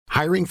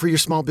Hiring for your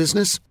small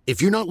business?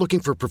 If you're not looking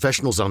for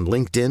professionals on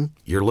LinkedIn,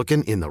 you're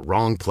looking in the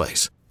wrong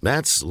place.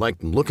 That's like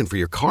looking for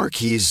your car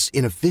keys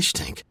in a fish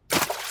tank.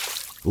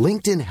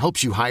 LinkedIn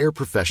helps you hire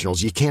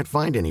professionals you can't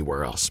find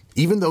anywhere else,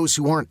 even those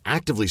who aren't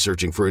actively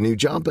searching for a new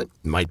job but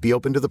might be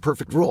open to the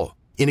perfect role.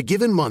 In a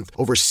given month,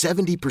 over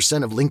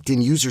 70% of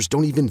LinkedIn users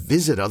don't even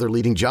visit other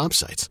leading job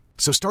sites.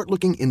 So start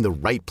looking in the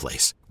right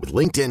place. With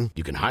LinkedIn,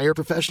 you can hire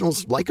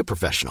professionals like a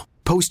professional.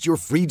 Post your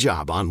free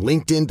job on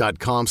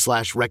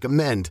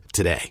linkedin.com/recommend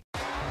today.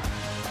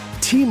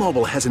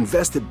 T-Mobile has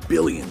invested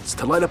billions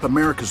to light up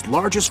America's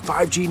largest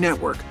 5G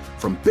network,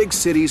 from big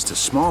cities to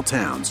small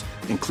towns,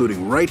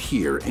 including right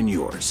here in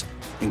yours.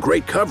 And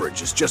great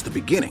coverage is just the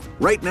beginning.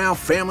 Right now,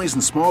 families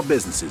and small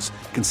businesses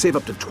can save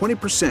up to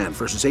 20%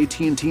 versus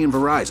AT&T and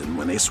Verizon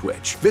when they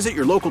switch. Visit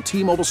your local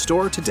T-Mobile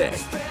store today.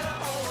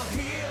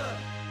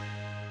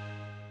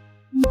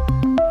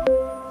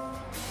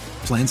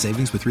 Plan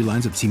savings with 3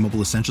 lines of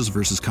T-Mobile Essentials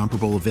versus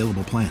comparable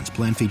available plans.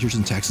 Plan features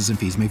and taxes and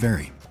fees may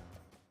vary.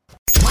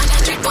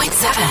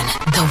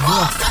 100.7 The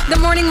Wolf. The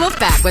Morning Wolf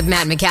Pack with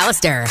Matt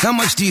McAllister. How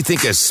much do you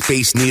think a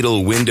Space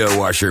Needle window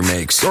washer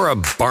makes? Or a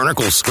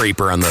barnacle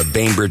scraper on the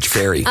Bainbridge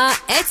Ferry?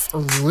 It's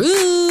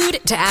rude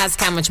to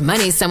ask how much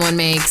money someone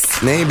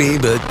makes. Maybe,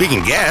 but we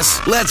can guess.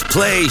 Let's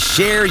play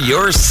Share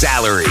Your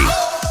Salary.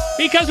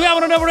 Because we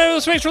haven't known the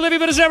space for living,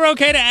 but it's never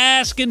okay to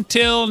ask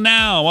until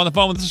now. On the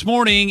phone with us this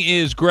morning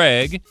is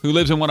Greg, who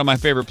lives in one of my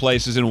favorite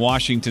places in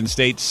Washington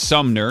State,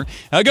 Sumner.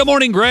 Good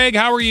morning, Greg.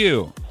 How are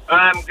you?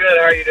 I'm good.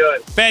 How are you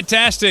doing?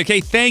 Fantastic. Hey,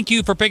 thank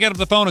you for picking up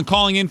the phone and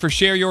calling in for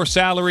Share Your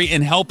Salary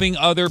and helping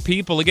other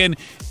people. Again,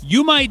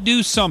 you might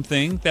do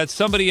something that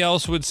somebody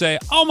else would say,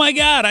 oh my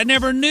God, I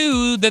never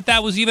knew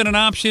that was even an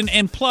option.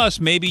 And plus,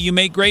 maybe you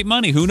make great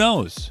money. Who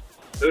knows?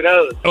 Who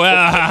knows? Well,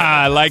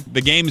 I like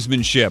the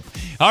gamesmanship.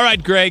 All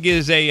right, Greg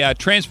is a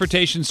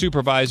transportation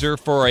supervisor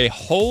for a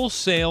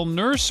wholesale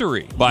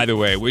nursery, by the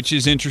way, which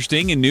is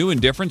interesting and new and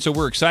different, so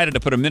we're excited to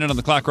put a minute on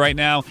the clock right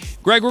now.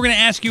 Greg, we're going to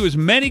ask you as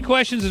many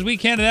questions as we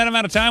can in that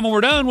amount of time. When we're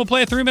done, we'll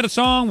play a 3-minute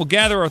song. We'll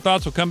gather our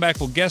thoughts. We'll come back.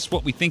 We'll guess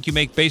what we think you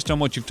make based on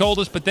what you've told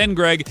us. But then,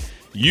 Greg,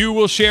 you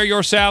will share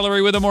your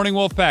salary with the Morning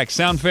Wolf Pack.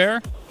 Sound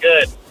fair?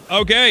 Good.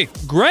 Okay.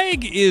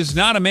 Greg is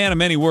not a man of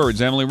many words,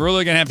 Emily. We're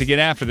really going to have to get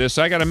after this.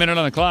 So I got a minute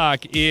on the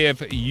clock.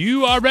 If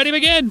you are ready,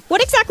 begin.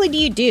 What exactly do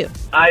you do?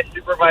 I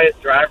supervise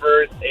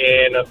drivers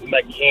and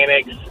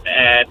mechanics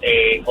at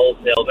a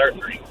wholesale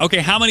nursery. Okay,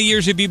 how many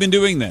years have you been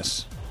doing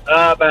this?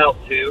 About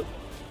 2.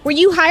 Were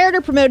you hired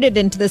or promoted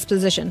into this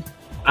position?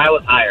 I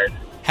was hired.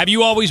 Have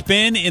you always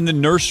been in the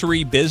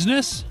nursery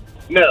business?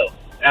 No,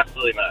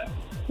 absolutely not.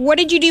 What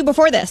did you do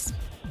before this?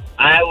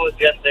 I was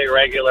just a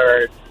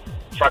regular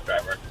truck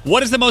driver.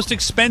 What is the most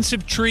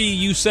expensive tree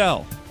you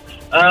sell?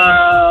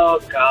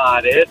 Oh,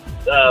 God. It's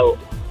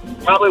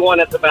probably one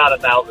that's about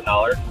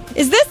 $1,000.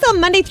 Is this a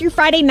Monday through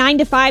Friday 9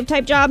 to 5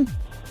 type job?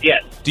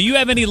 Yes. Do you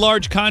have any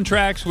large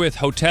contracts with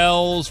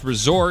hotels,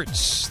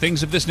 resorts,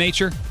 things of this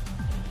nature?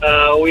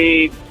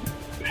 We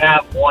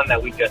have one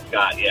that we just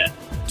got, yes.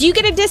 Do you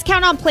get a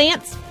discount on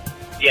plants?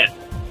 Yes.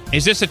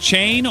 Is this a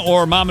chain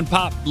or mom and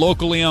pop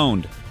locally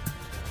owned?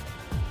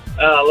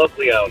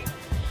 Locally owned.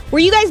 Were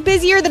you guys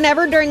busier than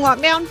ever during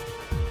lockdown?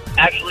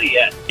 Actually,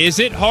 yes. Is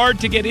it hard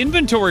to get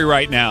inventory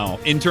right now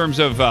in terms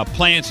of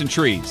plants and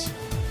trees?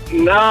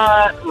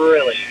 Not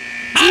really.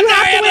 You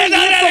have to wear a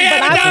uniform,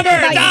 but I don't know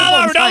about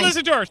uniforms. Don't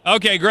listen to her.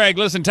 Okay, Greg,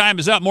 listen, time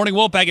is up. Morning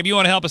Wolfpack, if you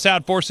want to help us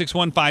out,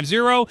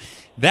 46150.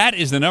 That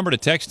is the number to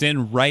text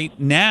in right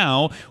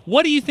now.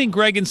 What do you think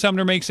Greg in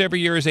Sumner makes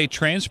every year as a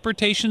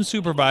transportation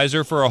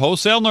supervisor for a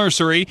wholesale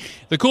nursery?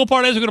 The cool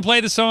part is we're going to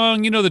play the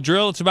song. You know the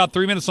drill. It's about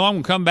 3 minutes long.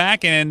 We'll come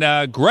back,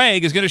 and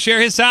Greg is going to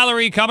share his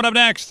salary coming up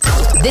next.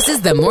 This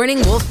is the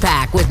Morning Wolf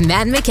Pack with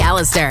Matt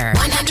McAllister.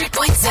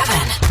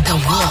 100.7 The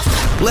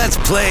Wolf. Let's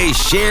play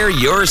Share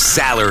Your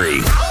Salary.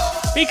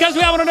 Because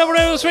we haven't known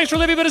the space for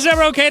living, but it's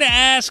never okay to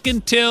ask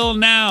until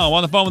now.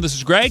 On the phone with us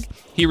is Greg.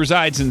 He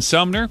resides in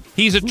Sumner.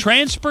 He's a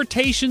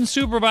transportation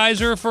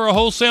supervisor for a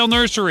wholesale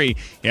nursery.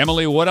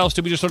 Emily, what else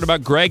did we just learn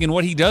about Greg and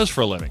what he does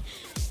for a living?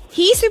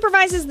 He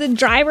supervises the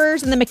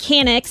drivers and the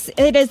mechanics.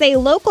 It is a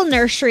local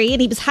nursery, and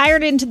he was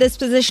hired into this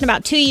position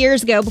about 2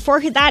 years ago.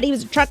 Before that, he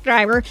was a truck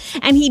driver,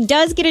 and he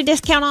does get a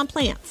discount on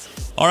plants.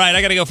 All right,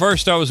 I got to go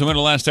first. I was the winner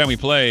last time we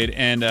played,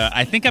 and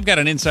I think I've got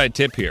an inside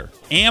tip here.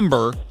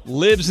 Amber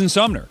lives in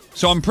Sumner,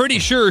 so I'm pretty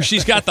sure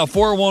she's got the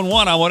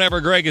 411 on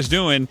whatever Greg is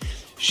doing.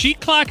 She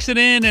clocks it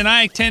in, and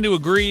I tend to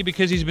agree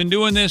because he's been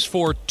doing this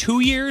for 2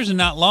 years and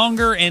not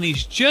longer, and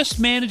he's just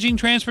managing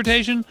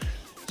transportation.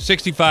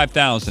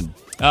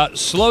 $65,000.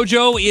 Slow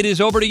Joe, it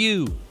is over to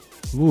you.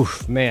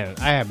 Oof, man,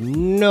 I have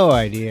no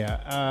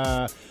idea.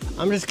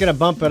 I'm just going to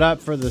bump it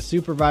up for the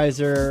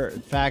supervisor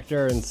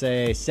factor and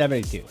say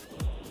 72.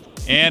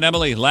 And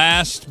Emily,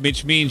 last,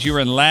 which means you were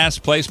in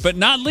last place, but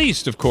not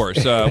least, of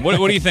course. What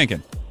are you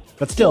thinking?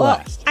 But still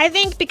last. I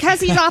think because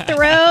he's off the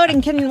road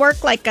and can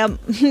work like a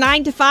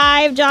 9 to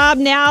 5 job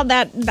now,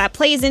 that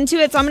plays into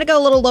it. So I'm going to go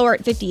a little lower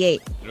at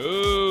 58.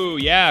 Ooh,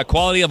 yeah,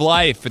 quality of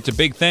life. It's a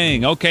big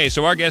thing. Okay,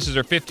 so our guesses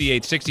are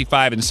 58,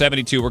 65, and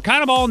 72. We're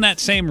kind of all in that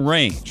same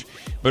range.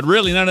 But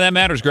really, none of that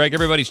matters, Greg.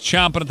 Everybody's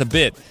chomping at the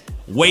bit,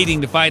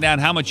 waiting to find out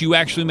how much you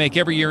actually make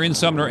every year in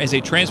Sumner as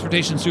a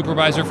transportation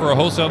supervisor for a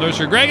wholesale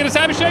nursery. Greg, it's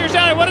time to show your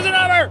salary. What is the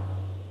number?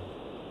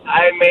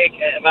 I make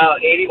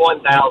about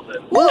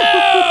 $81,000.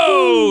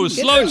 Whoa!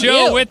 Slow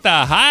Joe with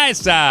the high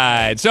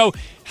side. So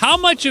how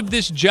much of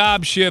this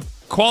job shift,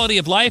 quality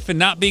of life and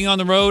not being on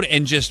the road,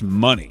 and just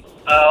money?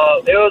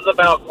 It was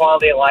about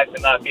quality of life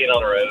and not being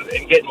on the road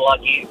and getting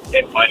lucky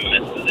and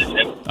finding this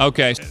position.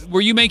 Okay.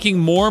 Were you making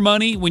more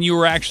money when you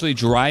were actually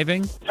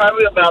driving?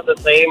 Probably about the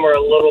same or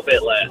a little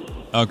bit less.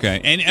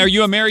 Okay. And are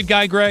you a married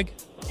guy, Greg?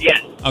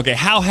 Yes. Okay.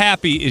 How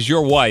happy is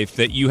your wife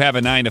that you have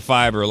a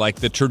 9-to-5 or like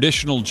the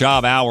traditional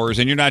job hours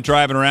and you're not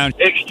driving around?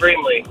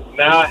 Extremely.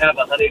 Now I have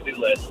a honey-do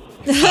list.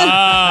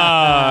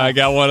 I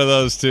got one of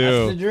those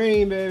too. That's the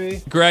dream,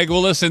 baby. Greg,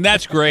 well, listen,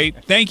 that's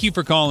great. Thank you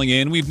for calling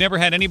in. We've never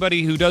had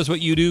anybody who does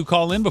what you do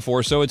call in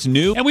before, so it's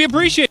new, and we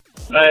appreciate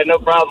it. No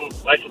problem.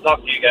 I should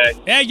talk to you guys.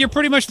 Yeah, you're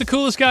pretty much the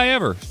coolest guy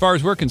ever, as far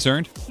as we're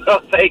concerned.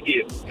 Oh, thank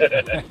you. You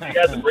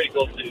guys are pretty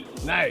cool, too.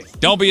 Nice.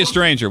 Don't be a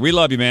stranger. We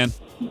love you, man.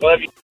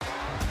 Love you.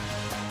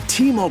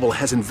 T-Mobile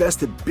has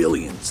invested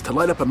billions to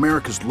light up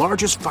America's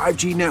largest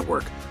 5G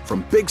network,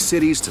 from big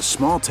cities to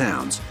small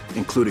towns,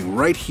 including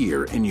right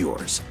here in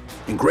yours.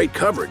 And great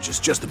coverage is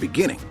just the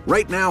beginning.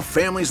 Right now,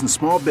 families and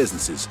small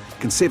businesses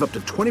can save up to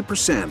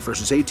 20%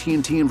 versus AT&T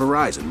and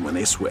Verizon when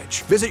they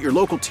switch. Visit your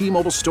local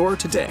T-Mobile store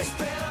today.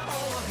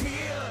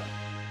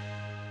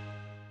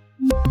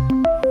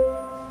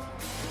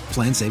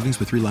 Plan savings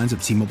with 3 lines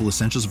of T-Mobile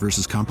Essentials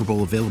versus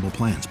comparable available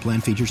plans.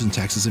 Plan features and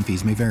taxes and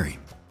fees may vary.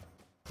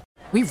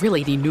 We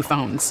really need new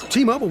phones.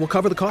 T-Mobile will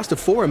cover the cost of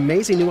 4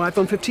 amazing new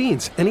iPhone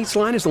 15s, and each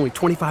line is only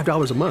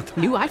 $25 a month.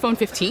 New iPhone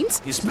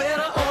 15s? It's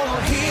better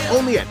over here.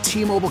 Only at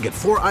T-Mobile, get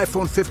 4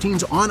 iPhone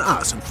 15s on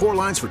us and 4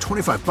 lines for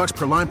 $25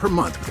 per line per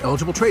month with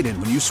eligible trade-in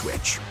when you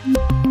switch.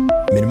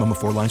 Minimum of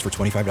 4 lines for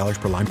 $25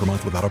 per line per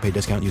month with autopay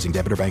discount using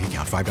debit or bank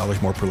account.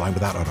 $5 more per line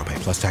without autopay,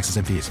 plus taxes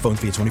and fees. Phone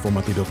fee at 24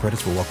 monthly bill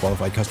credits for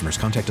well-qualified customers.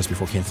 Contact us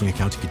before canceling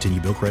account to continue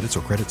bill credits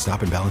or credit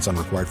stop and balance on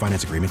required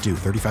finance agreement due.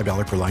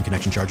 $35 per line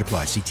connection charge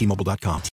applies. See T-Mobile.com.